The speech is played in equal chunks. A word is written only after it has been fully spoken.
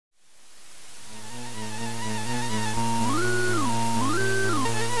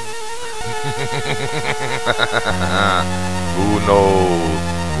Who knows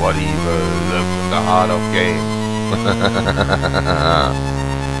what evil lurks in the heart of games?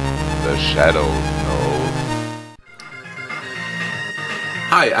 The Shadows knows.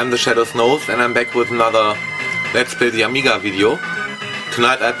 Hi, I'm the Shadows Knows and I'm back with another Let's Play the Amiga video.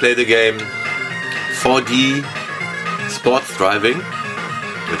 Tonight I play the game 4D Sports Driving.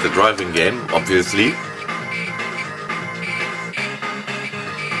 It's a driving game, obviously.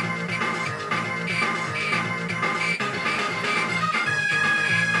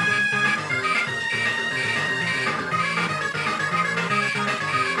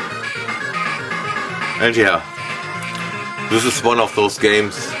 And yeah, this is one of those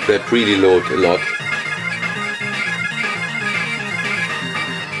games that really load a lot.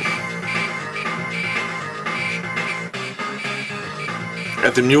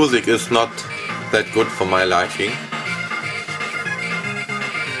 And the music is not that good for my liking.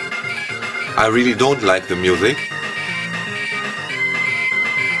 I really don't like the music.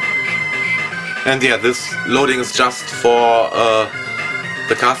 And yeah, this loading is just for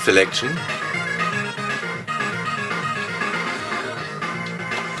the car selection.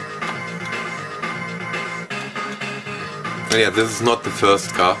 Yeah, this is not the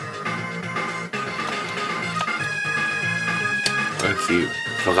first car. Let's see,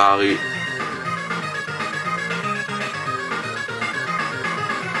 Ferrari.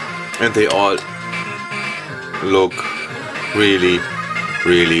 And they all look really,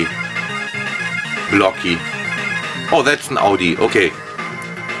 really blocky. Oh, that's an Audi, okay.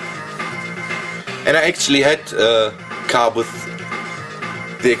 And I actually had a car with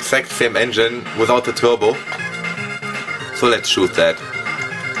the exact same engine without the turbo. So let's shoot that.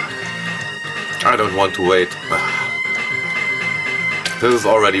 I don't want to wait. This is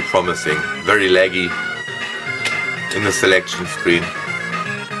already promising. Very laggy in the selection screen.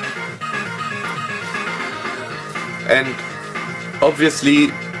 And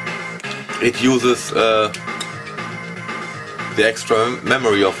obviously it uses the extra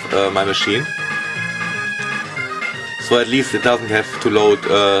memory of my machine. So at least it doesn't have to load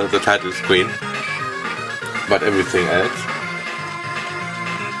the title screen, but everything else.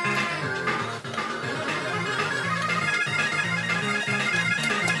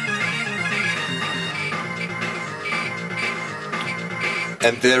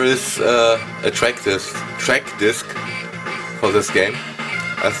 And there is a track disc for this game,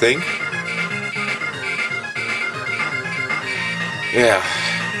 I think. Yeah,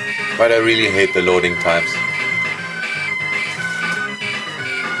 but I really hate the loading times.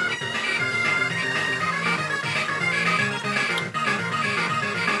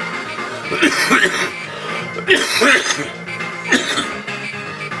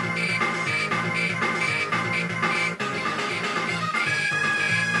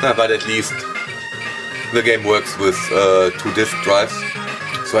 But at least the game works with 2 disk drives,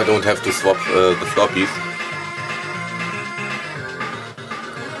 so I don't have to swap the floppies.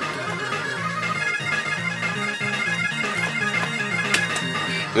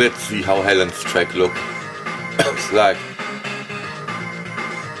 Let's see how Helen's track looks like.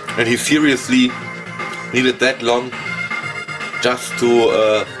 And he seriously needed that long just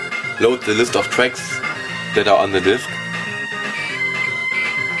to load the list of tracks that are on the disk.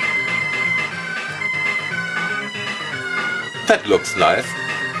 That looks nice.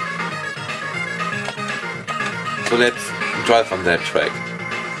 So let's drive on that track.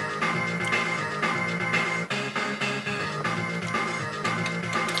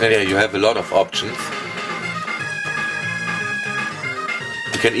 And yeah, you have a lot of options.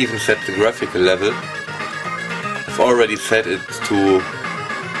 You can even set the graphical level. I've already set it to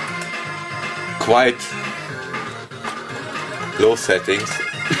quite low settings.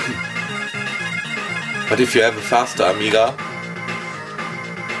 But if you have a faster Amiga,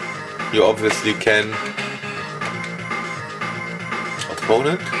 you obviously can...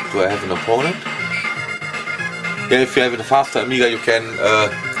 Opponent? Do I have an opponent? Yeah, if you have a faster Amiga you can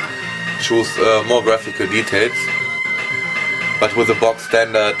choose more graphical details. But with the box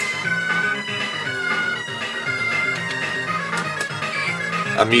standard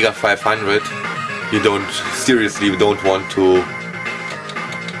Amiga 500, you seriously don't want to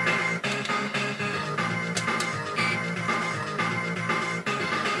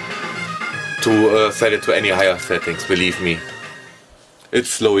set it to any higher settings, believe me. It's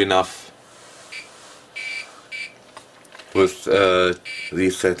slow enough with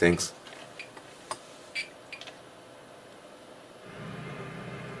these settings.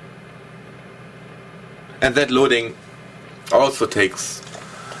 And that loading also takes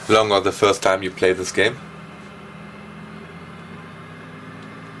longer the first time you play this game.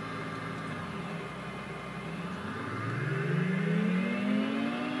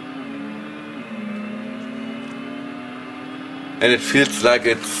 and it feels like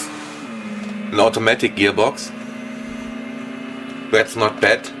it's an automatic gearbox. That's not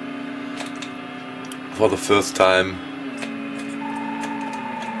bad for the first time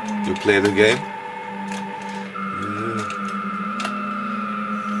you play the game.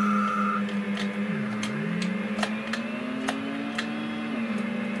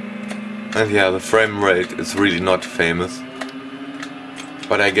 And yeah, the frame rate is really not famous,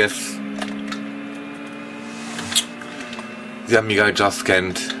 but I guess the Amiga just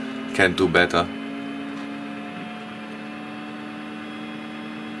can't do better.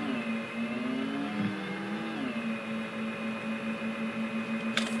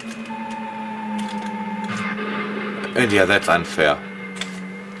 And yeah, that's unfair.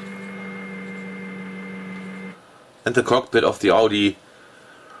 And the cockpit of the Audi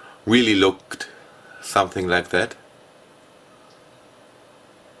really looked something like that.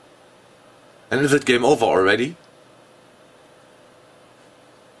 And is it game over already?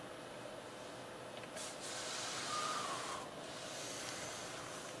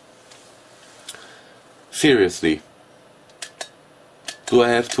 Seriously, do I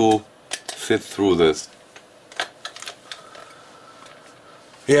have to sit through this?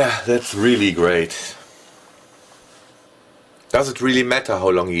 Yeah, that's really great. Does it really matter how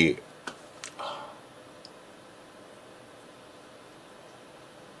long he...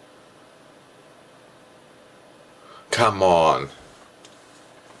 Come on.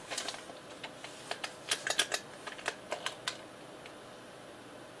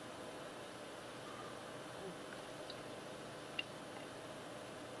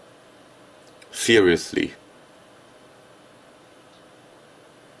 Seriously.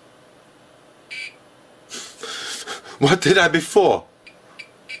 What did I before?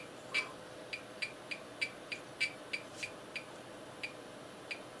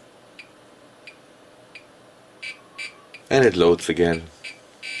 And it loads again.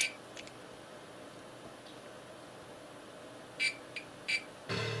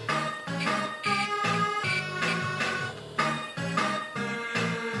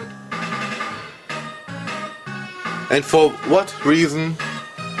 And for what reason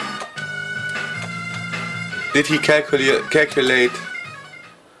did he calculate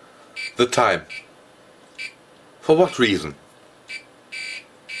the time? For what reason?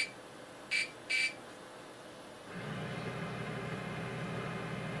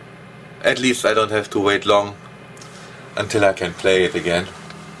 At least I don't have to wait long until I can play it again.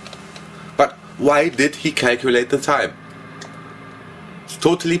 But why did he calculate the time? It's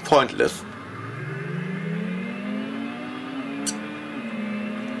totally pointless.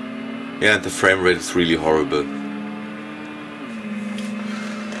 Yeah, and the frame rate is really horrible.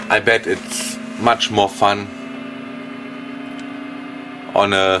 I bet it's much more fun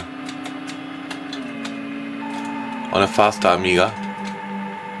on a faster Amiga.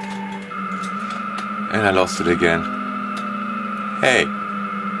 And I lost it again. Hey.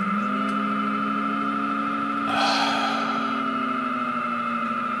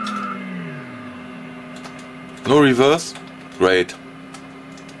 No reverse? Great.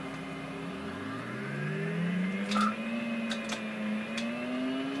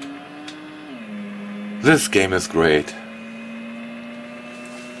 This game is great.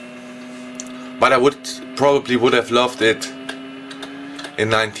 But I probably would have loved it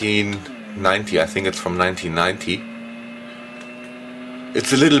in 1990. I think it's from 1990.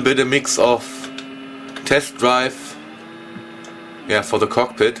 It's a little bit a mix of Test Drive, yeah, for the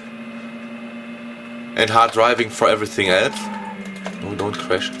cockpit, and Hard Driving for everything else. No, don't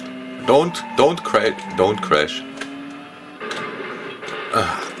crash. Don't crash.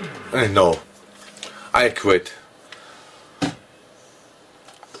 No. I quit.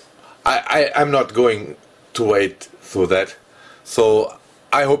 I'm not going to wait through that. So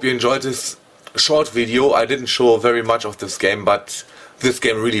I hope you enjoyed this short video. I didn't show very much of this game, but this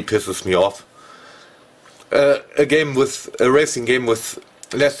game really pisses me off. A racing game with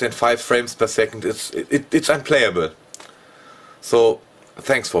less than 5 frames per second, it's unplayable. So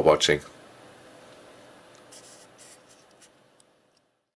thanks for watching.